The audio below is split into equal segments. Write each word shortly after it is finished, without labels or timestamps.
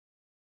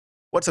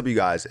What's up, you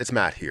guys? It's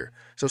Matt here.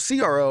 So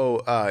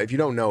CRO, if you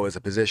don't know, is a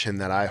position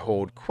that I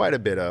hold quite a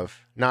bit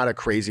of. Not a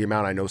crazy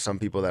amount. I know some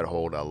people that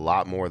hold a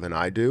lot more than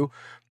I do,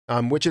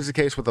 which is the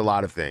case with a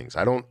lot of things.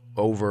 I don't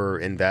over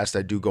invest.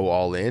 I do go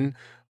all in,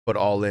 but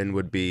all in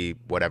would be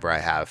whatever I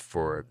have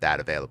for that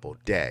available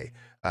day,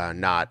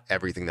 not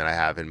everything that I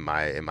have in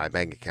my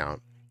bank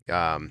account.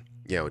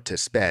 To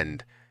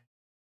spend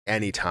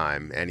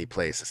anytime, any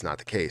place. It's not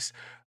the case.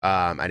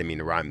 I didn't mean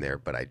to rhyme there,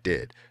 but I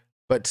did.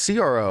 But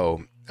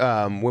CRO,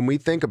 when we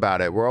think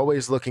about it, we're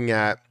always looking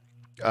at,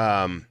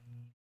 the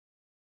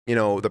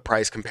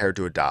price compared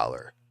to a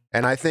dollar.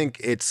 And I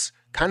think it's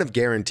kind of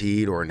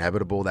guaranteed or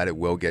inevitable that it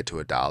will get to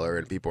a dollar.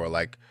 And people are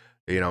like,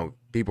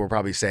 people are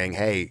probably saying,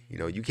 hey,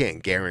 you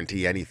can't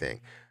guarantee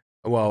anything.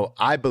 Well,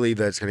 I believe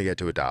that it's going to get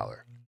to a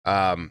dollar.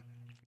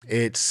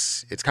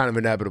 It's kind of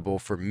inevitable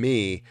for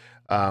me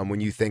when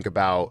you think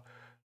about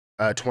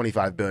a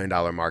 $25 billion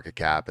market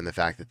cap and the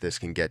fact that this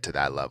can get to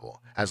that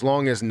level. As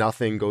long as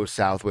nothing goes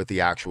south with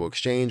the actual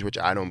exchange, which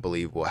I don't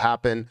believe will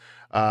happen,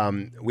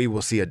 we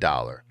will see a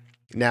dollar.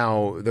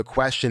 Now, the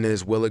question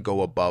is, will it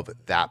go above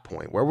that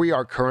point? Where we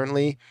are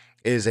currently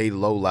is a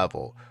low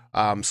level.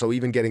 So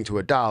even getting to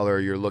a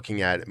dollar, you're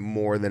looking at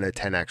more than a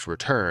 10x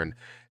return.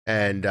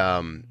 And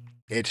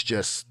it's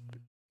just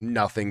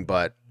nothing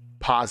but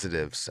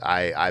positives,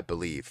 I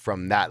believe,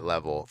 from that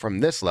level,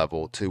 from this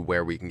level to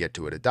where we can get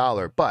to at a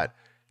dollar. But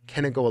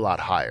can it go a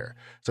lot higher?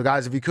 So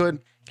guys, if you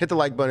could hit the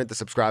like button, hit the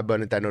subscribe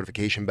button, hit that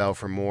notification bell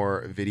for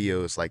more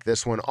videos like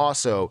this one.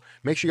 Also,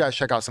 make sure you guys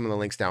check out some of the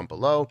links down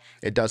below.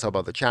 It does help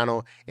out the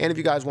channel. And if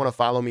you guys want to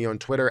follow me on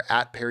Twitter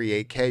at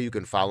Perry8K, you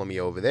can follow me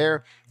over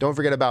there. Don't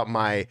forget about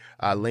my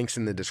links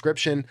in the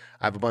description.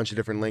 I have a bunch of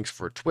different links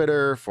for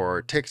Twitter,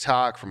 for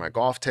TikTok, for my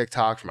golf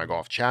TikTok, for my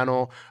golf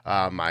channel,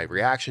 my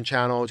reaction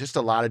channel, just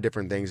a lot of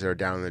different things that are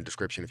down in the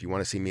description. If you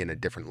want to see me in a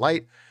different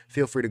light,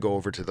 feel free to go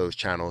over to those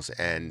channels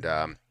and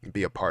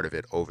be a part of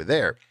it over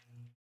there.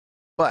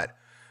 But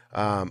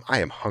I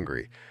am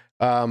hungry.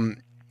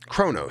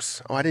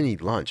 Kronos. Oh, I didn't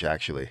eat lunch,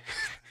 actually.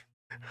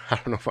 I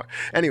don't know if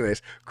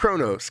anyways,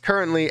 Kronos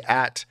currently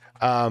at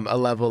a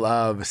level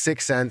of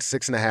 6 cents,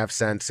 6.5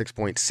 cents,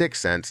 6.6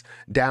 cents,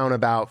 down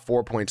about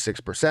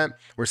 4.6%.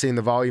 We're seeing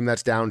the volume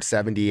that's down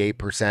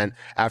 78%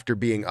 after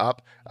being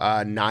up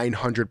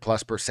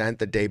 900+%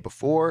 the day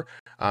before,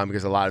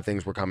 because a lot of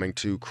things were coming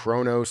to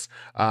Kronos.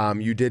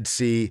 You did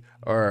see,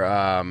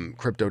 or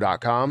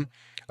crypto.com.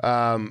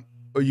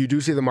 You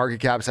do see the market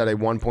cap's at a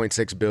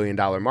 $1.6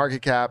 billion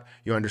market cap.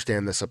 You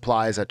understand the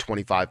supply is at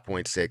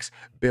 25.6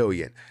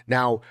 billion.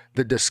 Now,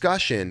 the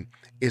discussion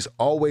is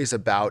always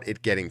about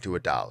it getting to a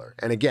dollar.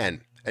 And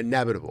again,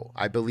 inevitable.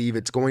 I believe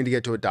it's going to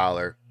get to a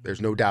dollar.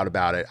 There's no doubt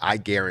about it. I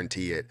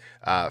guarantee it,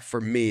 for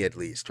me at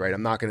least, right?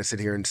 I'm not going to sit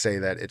here and say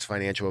that it's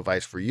financial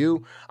advice for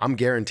you. I'm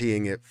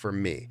guaranteeing it for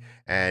me.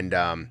 And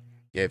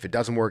if it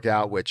doesn't work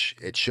out, which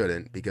it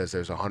shouldn't, because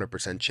there's a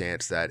 100%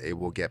 chance that it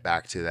will get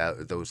back to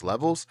those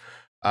levels,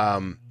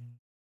 I'm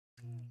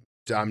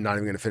not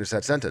even going to finish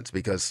that sentence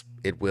because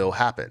it will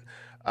happen.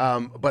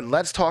 But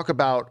let's talk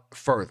about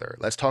further.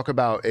 Let's talk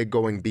about it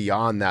going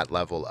beyond that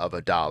level of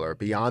a dollar,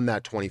 beyond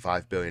that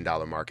 $25 billion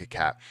market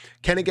cap.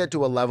 Can it get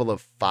to a level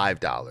of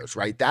 $5,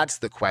 right? That's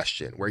the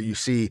question, where you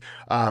see,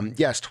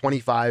 yes,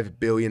 $25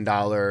 billion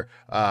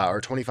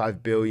or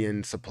 25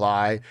 billion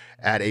supply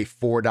at a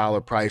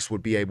 $4 price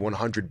would be a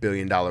 $100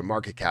 billion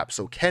market cap.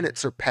 So can it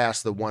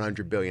surpass the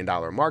 $100 billion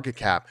market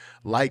cap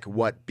like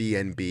what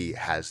BNB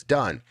has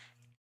done?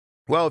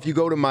 Well, if you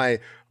go to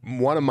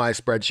one of my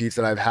spreadsheets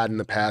that I've had in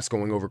the past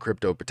going over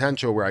crypto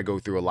potential, where I go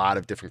through a lot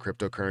of different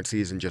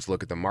cryptocurrencies and just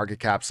look at the market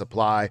cap,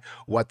 supply,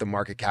 what the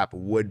market cap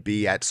would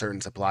be at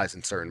certain supplies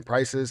and certain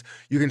prices,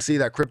 you can see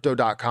that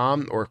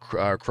crypto.com or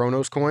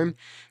Kronos coin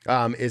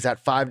is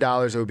at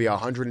 $5. It would be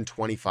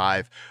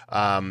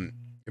 $125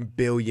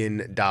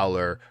 billion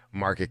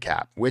market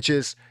cap, which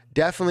is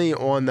definitely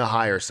on the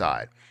higher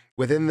side.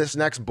 Within this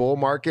next bull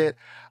market,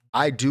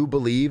 I do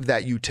believe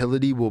that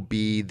utility will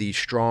be the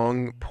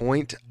strong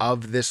point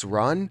of this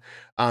run.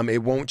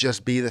 It won't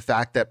just be the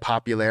fact that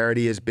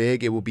popularity is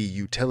big. It will be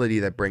utility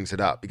that brings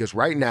it up. Because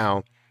right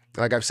now,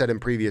 like I've said in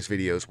previous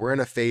videos, we're in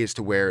a phase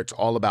to where it's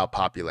all about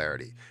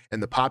popularity.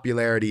 And the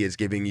popularity is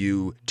giving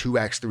you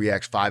 2x,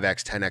 3x,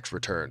 5x, 10x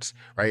returns,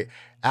 right?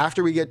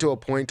 After we get to a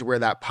point to where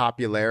that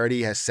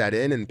popularity has set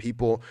in and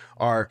people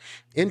are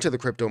into the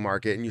crypto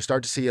market and you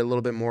start to see a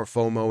little bit more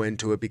FOMO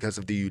into it because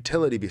of the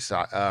utility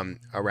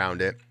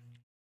around it,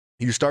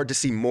 you start to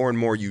see more and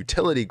more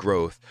utility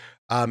growth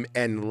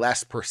and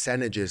less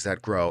percentages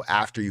that grow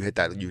after you hit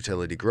that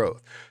utility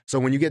growth. So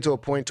when you get to a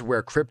point to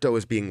where crypto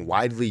is being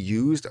widely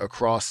used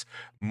across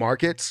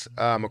markets,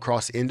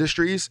 across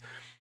industries,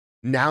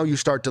 now you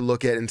start to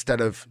look at,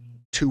 instead of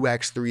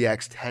 2x,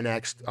 3x,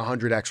 10x,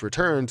 100x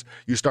returns,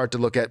 you start to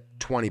look at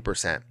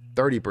 20%,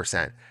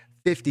 30%,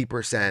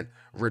 50%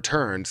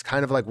 returns,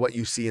 kind of like what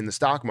you see in the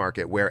stock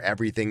market, where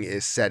everything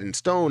is set in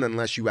stone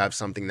unless you have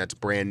something that's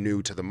brand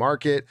new to the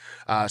market,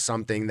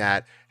 something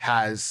that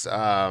has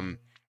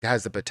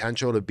the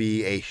potential to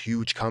be a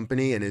huge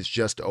company and is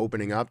just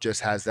opening up, just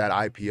has that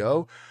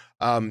IPO.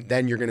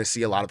 then you're going to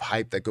see a lot of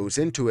hype that goes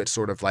into it,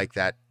 sort of like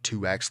that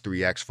 2x,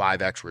 3x,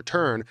 5x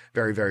return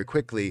very, very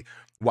quickly,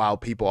 while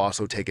people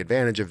also take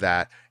advantage of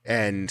that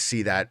and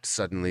see that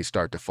suddenly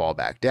start to fall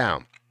back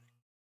down.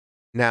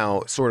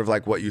 Now, sort of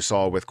like what you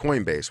saw with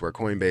Coinbase, where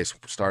Coinbase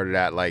started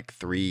at like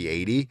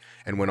 380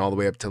 and went all the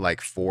way up to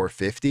like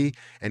 450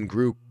 and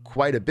grew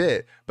quite a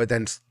bit, but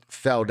then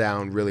fell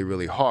down really,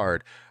 really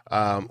hard.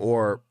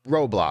 Or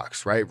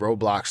Roblox, right?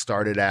 Roblox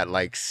started at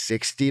like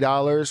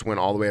 $60, went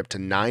all the way up to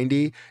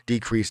 90,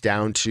 decreased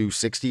down to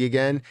 60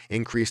 again,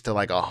 increased to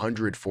like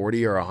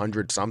 140 or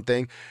 100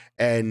 something.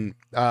 And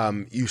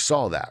you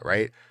saw that,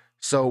 right?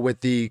 So with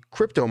the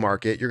crypto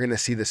market, you're going to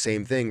see the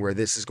same thing, where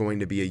this is going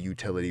to be a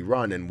utility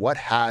run. And what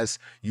has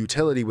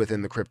utility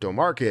within the crypto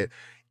market?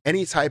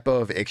 Any type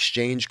of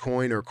exchange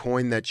coin or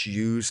coin that's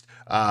used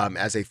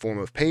as a form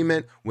of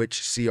payment,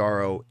 which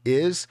CRO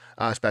is,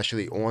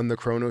 especially on the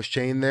Kronos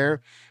chain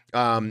there.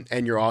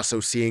 And you're also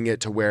seeing it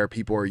to where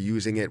people are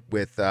using it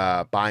with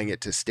buying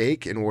it to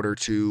stake in order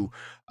to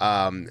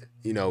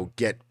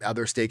get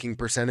other staking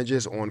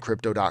percentages on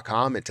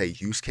crypto.com. It's a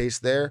use case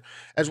there,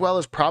 as well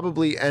as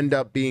probably end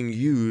up being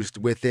used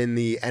within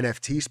the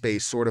NFT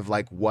space, sort of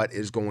like what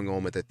is going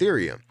on with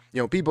Ethereum.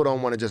 People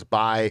don't want to just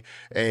buy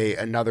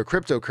another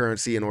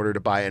cryptocurrency in order to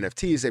buy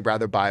NFTs. They'd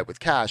rather buy it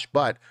with cash.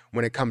 But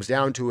when it comes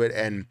down to it,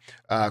 and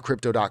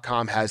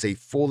crypto.com has a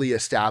fully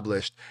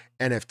established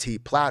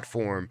NFT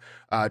platform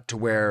to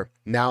where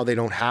now they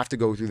don't have to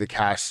go through the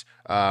cash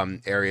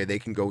area. They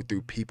can go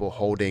through people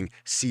holding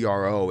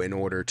CRO in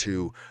order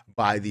to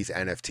buy these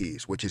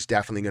NFTs, which is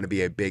definitely going to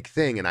be a big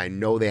thing. And I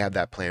know they have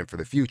that plan for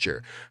the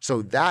future.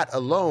 So that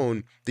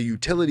alone, the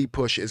utility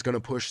push is going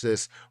to push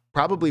this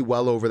probably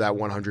well over that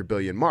 100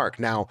 billion mark.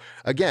 Now,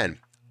 again,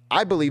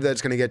 I believe that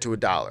it's going to get to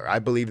 $1. I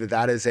believe that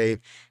that is a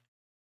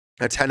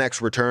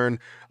 10x return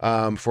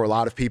for a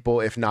lot of people,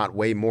 if not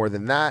way more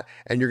than that.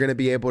 And you're going to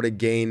be able to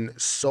gain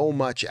so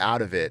much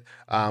out of it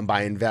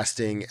by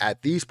investing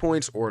at these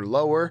points or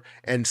lower,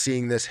 and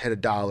seeing this hit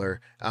 $1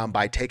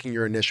 by taking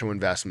your initial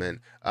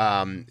investment,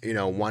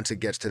 once it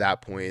gets to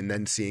that point, and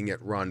then seeing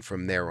it run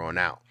from there on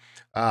out.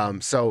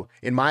 So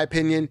in my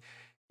opinion,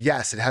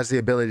 yes, it has the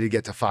ability to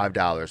get to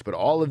 $5, but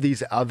all of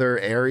these other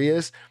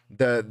areas,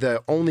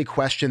 the only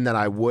question that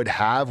I would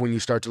have when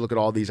you start to look at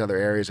all these other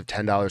areas of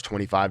 $10,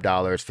 $25,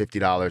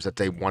 $50,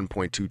 that's a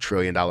 $1.2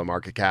 trillion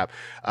market cap,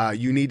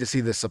 you need to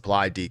see the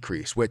supply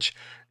decrease, which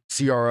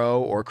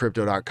CRO or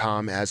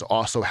crypto.com has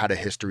also had a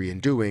history in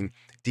doing,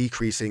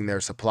 decreasing their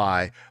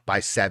supply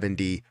by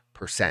 70%,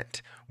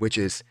 which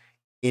is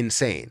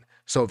insane.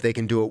 So if they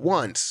can do it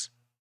once,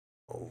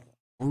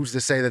 who's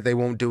to say that they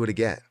won't do it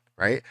again?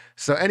 Right?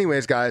 So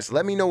anyways, guys,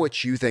 let me know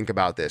what you think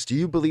about this. Do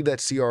you believe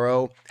that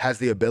CRO has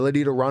the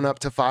ability to run up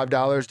to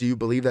 $5? Do you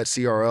believe that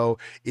CRO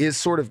is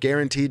sort of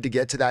guaranteed to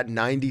get to that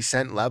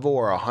 90-cent level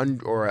or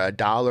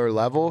 $1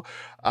 level?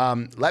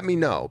 Let me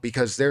know,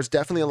 because there's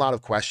definitely a lot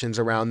of questions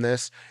around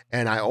this,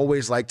 and I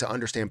always like to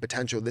understand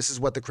potential. This is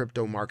what the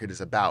crypto market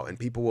is about, and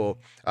people will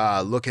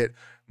look at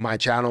my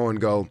channel and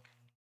go,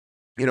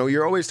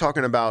 you're always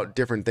talking about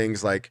different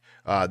things like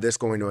this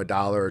going to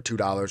 $1 or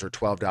 $2 or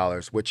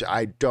 $12, which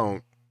I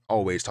don't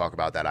always talk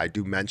about that. I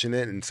do mention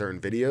it in certain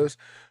videos,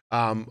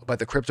 but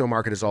the crypto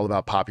market is all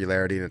about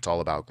popularity, and it's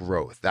all about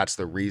growth. That's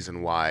the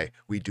reason why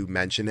we do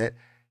mention it.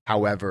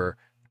 However,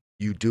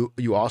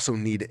 you also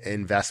need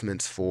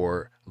investments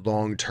for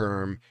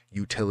long-term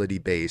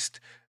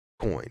utility-based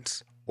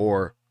coins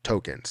or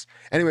tokens.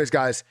 Anyways,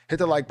 guys, hit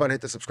the like button,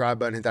 hit the subscribe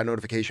button, hit that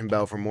notification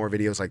bell for more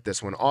videos like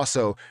this one.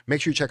 Also, make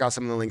sure you check out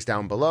some of the links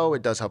down below.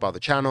 It does help out the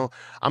channel.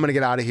 I'm going to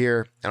get out of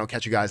here, and I'll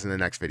catch you guys in the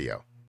next video.